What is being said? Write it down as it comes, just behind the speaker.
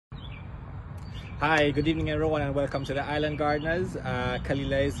Hi, good evening everyone and welcome to the Island Gardeners.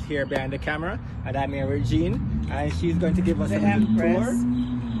 Kalila is here behind the camera and I'm here with Jean and she's going to give us a little tour.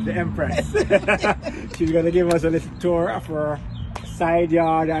 The Empress. She's going to give us a little tour of her side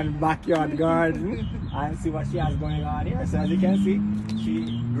yard and backyard garden and see what she has going on here. So as you can see,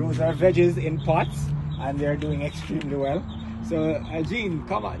 she grows her veggies in pots and they're doing extremely well. So Jean,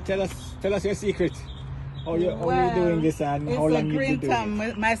 come on, tell us your secret. How you doing this and how long you been doing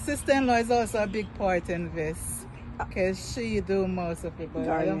it? My sister-in-law is also a big part in this because she do most of it, but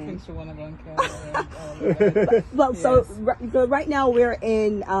I don't think she want to go and carry Well, so right now we're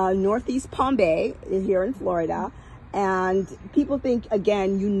in Northeast Palm Bay here in Florida, and people think,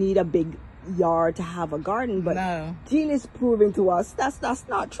 again, you need a big yard to have a garden, but no. Jean is proving to us that's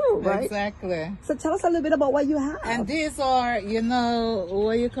not true, right? Exactly. So tell us a little bit about what you have. And these are, you know,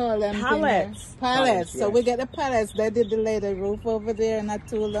 what you call them? Pallets. Pallets. So yes. we get the pallets. They did lay the roof over there not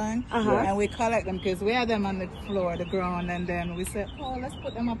too long, and we collect them because we had them on the floor, the ground, and then we said, oh, let's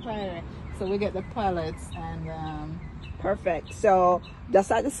put them up higher. So we get the pallets and. Perfect. So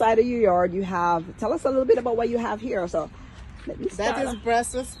that's at the side of your yard. You have. Tell us a little bit about what you have here. So. That is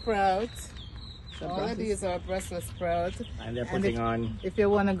Brussels sprouts. So all of these are Brussels sprouts. And they're putting on. If you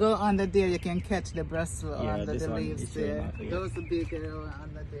want to go under there, you can catch the Brussels under the one leaves is there. yeah. Those are bigger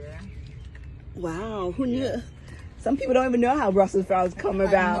under there. Wow, who knew? Some people don't even know how Brussels sprouts come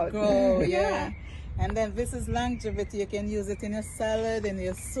about. Grow, yeah. And then this is longevity. You can use it in your salad, in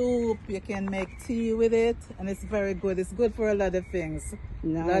your soup. You can make tea with it, and it's very good. It's good for a lot of things.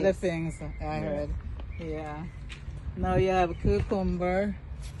 Nice. A lot of things, I heard. Yeah. Now you have cucumber.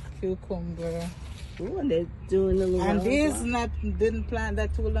 Ooh, and they're doing a little. And these didn't plant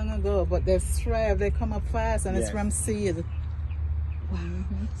that too long ago, but they've thrived. They come up fast, and it's from seed. Wow.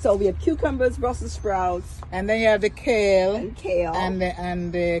 So we have cucumbers, Brussels sprouts, and then you have the kale, and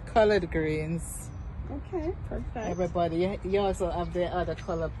the collard greens. Okay, perfect. Everybody, you also have the other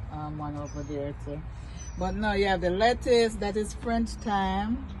color one over there too. But now you have the lettuce. That is French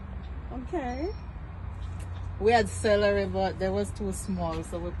thyme. Okay. We had celery, but they was too small,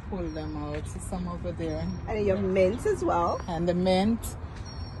 so we pulled them out. So some over there. And your mint as well. And the mint.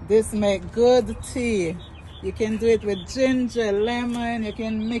 This make good tea. You can do it with ginger, lemon. You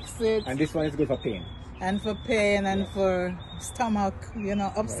can mix it. And this one is good for pain. And for pain and for stomach, you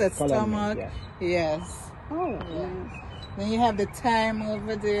know, upset stomach. Mint, yes. Oh. Yeah. Then you have the thyme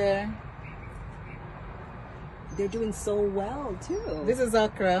over there. They're doing so well too. This is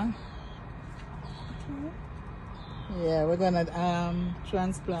okra. Yeah, we're gonna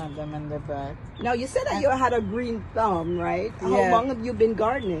transplant them in the back. Now you said that you had a green thumb, right? How long have you been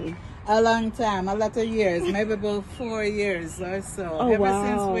gardening? A long time, a lot of years, maybe about 4 years or so. Oh, Ever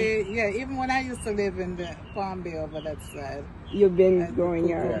wow. since even when I used to live in the Palm Bay over that side. You've been growing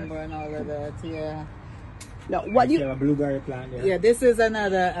your and all of that, yeah. Now, what do you have a blueberry plant there? Yeah, this is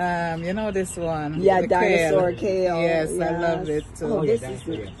another, you know this one? Yeah, the dinosaur kale. Yes, I love it too. Oh, this is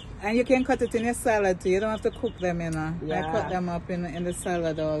it. And you can cut it in your salad too. You don't have to cook them, you know. Yeah. I cut them up in the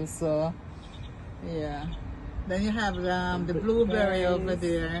salad also. Yeah. Then you have the blueberry over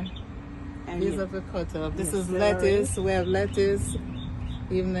there. And these are the cut up. This is lettuce. We have lettuce.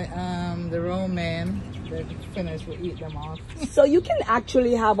 Even the romaine. They're finished. We eat them off. So you can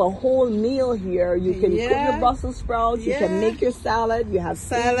actually have a whole meal here. You can cook your Brussels sprouts. You can make your salad. You have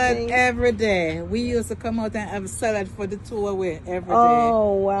salad every day. We used to come out and have salad for the 2 away every day.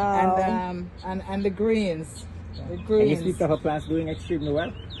 Oh wow! And the greens. The greens. And you see pepper plants doing extremely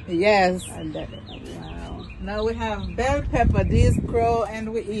well. Yes. Wow. Now we have bell pepper. These grow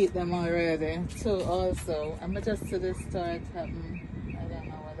and we eat them already too. Also, I'm just to the start happening. I don't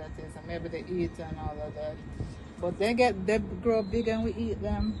know what that is. Maybe they eat and all of that. But they grow big and we eat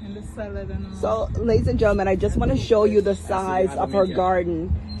them in the salad and all. So, ladies and gentlemen, I just want to show you the size of her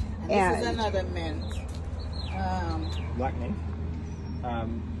garden. And this is another mint. Black mint.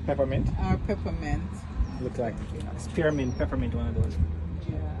 Peppermint. Our peppermint. Looks like spearmint, peppermint, one of those.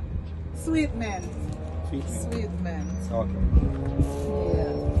 Yeah. Sweet mint. Sweet mint. Okay.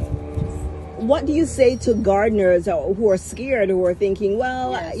 Yeah. What do you say to gardeners who are scared, who are thinking,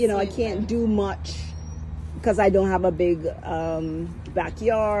 well, you know, I can't do much because I don't have a big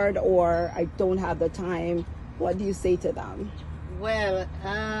backyard or I don't have the time? What do you say to them? Well,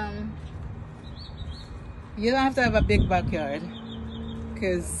 you don't have to have a big backyard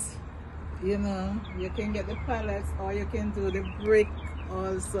because, you know, you can get the pallets or you can do the brick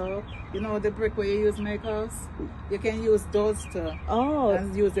also. You know the brick where you use make house? You can use those too. Oh.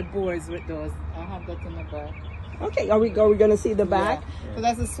 And use the boards with those. I have that in the back. Okay, are we going to see the back? Yeah. So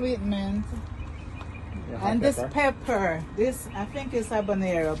that's a sweet mint. And this pepper, this I think is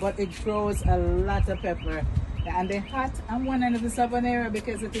habanero, but it grows a lot of pepper. And the hot, I'm wondering if it's habanero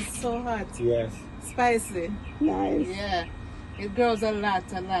because it is so hot. Yes. Spicy. Nice. Yeah. It grows a lot,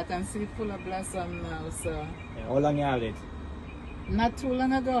 and see full of blossom now, so. Yeah, how long you had it? Not too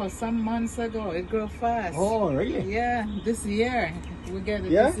long ago, some months ago. It grew fast. Oh, really? Yeah, this year. We get it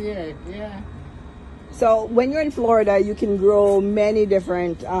this year, yeah. So when you're in Florida, you can grow many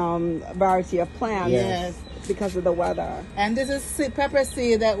different variety of plants. Yes. Because of the weather. And this is pepper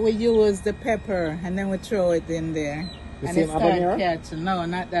seed that we use the pepper and then we throw it in there. The and same it starts habanero? catching. No,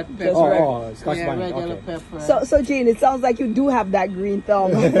 not that pepper. Oh, Scotch yeah, bonnet, regular okay. pepper. So Jean, it sounds like you do have that green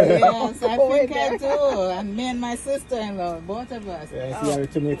thumb. Yes, I Go think in I there. do. And me and my sister-in-law, both of us. Yeah, I see how the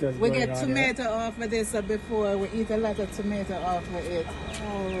tomatoes We going get on, tomato off of this before. We eat a lot of tomato off of it.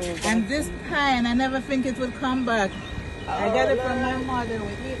 Oh, And this pine, I never think it would come back. I got it from my mother.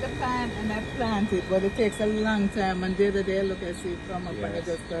 We eat the pine and I plant it, but it takes a long time. And the other day, look, I see it come up and it Yes.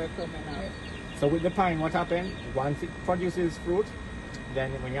 just start coming out. So with the pine, what happens? Once it produces fruit,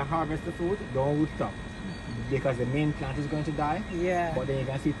 then when you harvest the fruit, don't root it up because the main plant is going to die. Yeah. But then you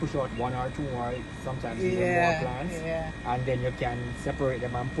can see push out one or two or sometimes even more Yeah, plants. yeah. And then you can separate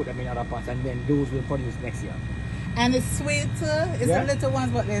them and put them in other pots, and then those will produce next year. And it's sweet too. It's Yeah. the little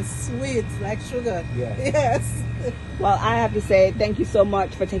ones, but they're sweet like sugar. Yeah. Yes. Well, I have to say thank you so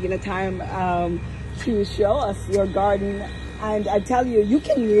much for taking the time to show us your garden. And I tell you, you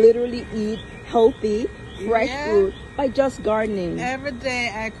can literally eat healthy, fresh Yeah. food by just gardening. Every day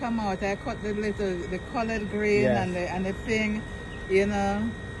I come out, I cut the colored green Yes. and the thing, you know.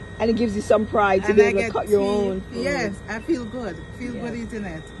 And it gives you some pride to And be I able to get cut your tea. own food. Yes, I feel good. Feel Yes. good eating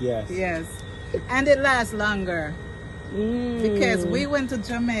it. Yes. Yes. And it lasts longer. Because we went to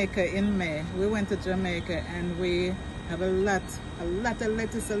Jamaica in May. We went to Jamaica and we have a lot of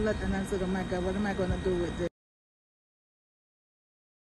lettuce, and I said, oh my God, what am I going to do with this?